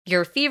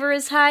Your fever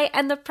is high,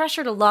 and the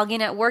pressure to log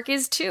in at work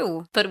is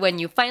too. But when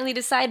you finally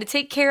decide to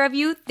take care of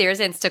you, there's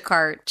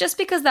Instacart. Just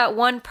because that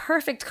one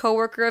perfect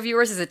coworker of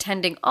yours is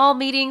attending all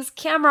meetings,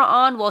 camera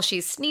on while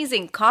she's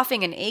sneezing,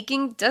 coughing, and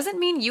aching, doesn't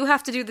mean you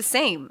have to do the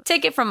same.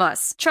 Take it from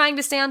us. Trying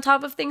to stay on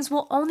top of things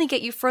will only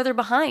get you further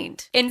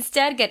behind.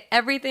 Instead, get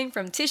everything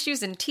from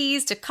tissues and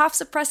teas to cough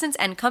suppressants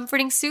and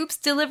comforting soups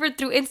delivered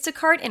through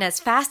Instacart in as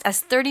fast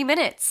as 30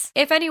 minutes.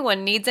 If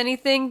anyone needs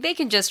anything, they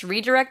can just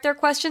redirect their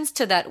questions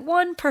to that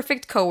one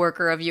perfect coworker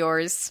of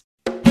yours.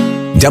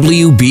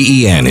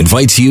 WBEN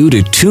invites you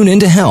to tune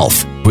into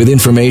health with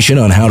information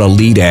on how to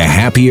lead a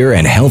happier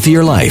and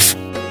healthier life.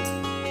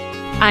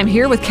 I'm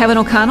here with Kevin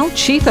O'Connell,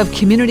 Chief of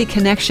Community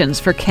Connections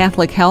for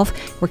Catholic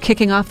Health. We're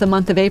kicking off the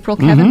month of April.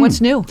 Kevin, what's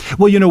new?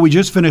 Well, we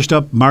just finished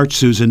up March,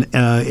 Susan,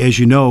 as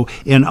you know,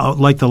 and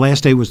like the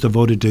last day was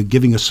devoted to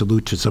giving a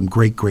salute to some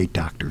great, great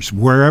doctors.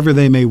 Wherever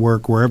they may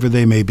work, wherever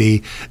they may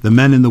be, the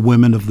men and the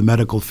women of the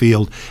medical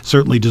field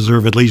certainly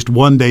deserve at least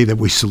one day that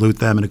we salute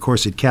them. And, of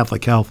course, at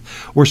Catholic Health,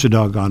 we're so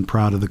doggone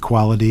proud of the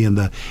quality and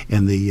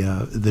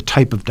the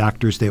type of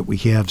doctors that we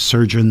have,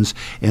 surgeons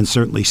and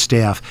certainly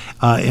staff.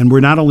 And we're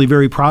not only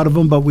very proud of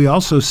them, but we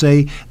also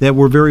say that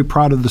we're very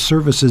proud of the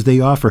services they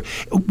offer.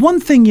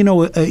 One thing,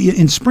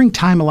 in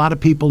springtime, a lot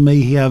of people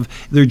may have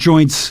their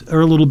joints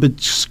are a little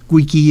bit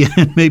squeaky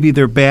and maybe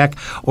their back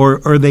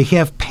or they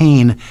have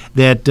pain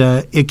that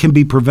it can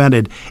be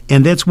prevented.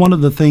 And that's one of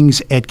the things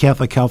at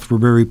Catholic Health we're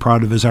very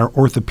proud of is our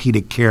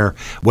orthopedic care,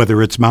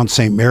 whether it's Mount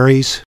St.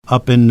 Mary's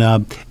up in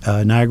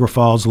Niagara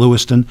Falls,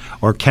 Lewiston,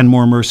 or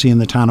Kenmore Mercy in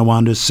the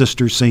Tonawanda,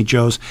 Sisters, St.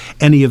 Joe's,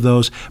 any of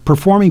those.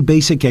 Performing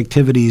basic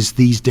activities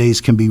these days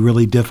can be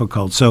really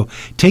difficult. So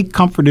take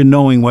comfort in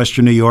knowing,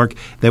 Western New York,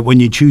 that when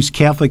you choose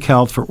Catholic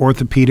Health for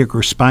orthopedic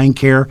or spine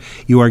care,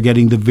 you are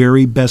getting the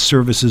very best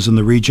services in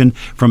the region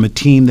from a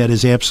team that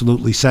is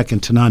absolutely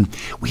second to none.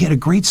 We had a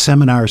great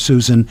seminar,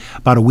 Susan,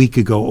 about a week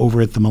ago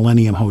over at the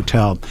Millennium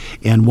Hotel,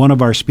 and one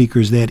of our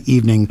speakers that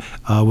evening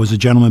was a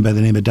gentleman by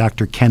the name of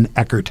Dr. Ken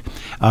Eckert,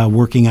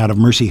 working out of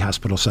Mercy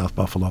Hospital, South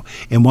Buffalo.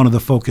 And one of the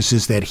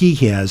focuses that he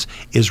has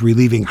is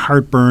relieving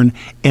heartburn,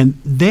 and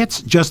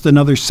that's just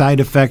another side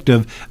effect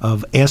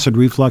of acid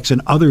reflux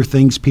and other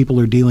things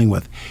people are dealing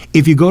with.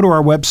 If you go to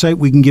our website,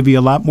 we can give you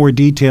a lot more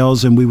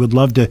details, and we would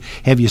love to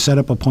have you set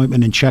up an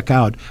appointment and check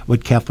out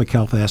what Catholic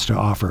Health has to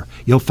offer.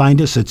 You'll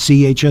find us at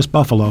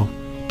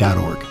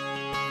chsbuffalo.org.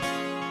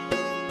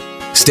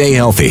 Stay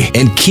healthy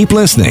and keep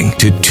listening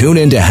to Tune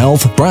Into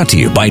Health, brought to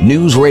you by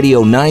News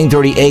Radio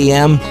 930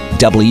 AM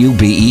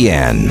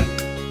WBEN.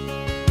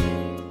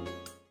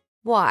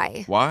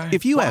 Why?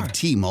 If you have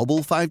T-Mobile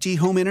 5G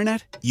home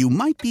internet, you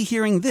might be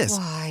hearing this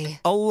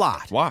a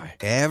lot. Why?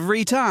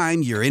 Every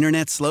time your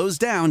internet slows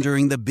down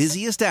during the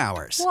busiest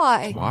hours.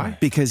 Why?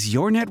 Because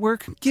your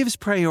network gives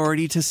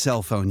priority to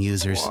cell phone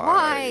users.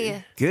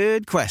 Why?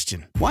 Good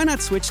question. Why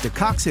not switch to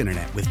Cox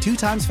Internet with 2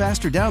 times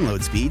faster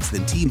download speeds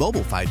than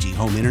T-Mobile 5G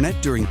home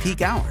internet during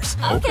peak hours?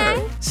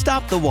 Okay.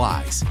 Stop the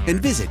whys and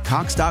visit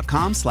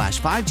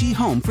cox.com/5G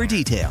home for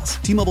details.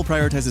 T-Mobile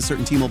prioritizes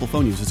certain T-Mobile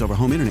phone users over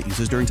home internet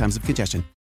users during times of congestion.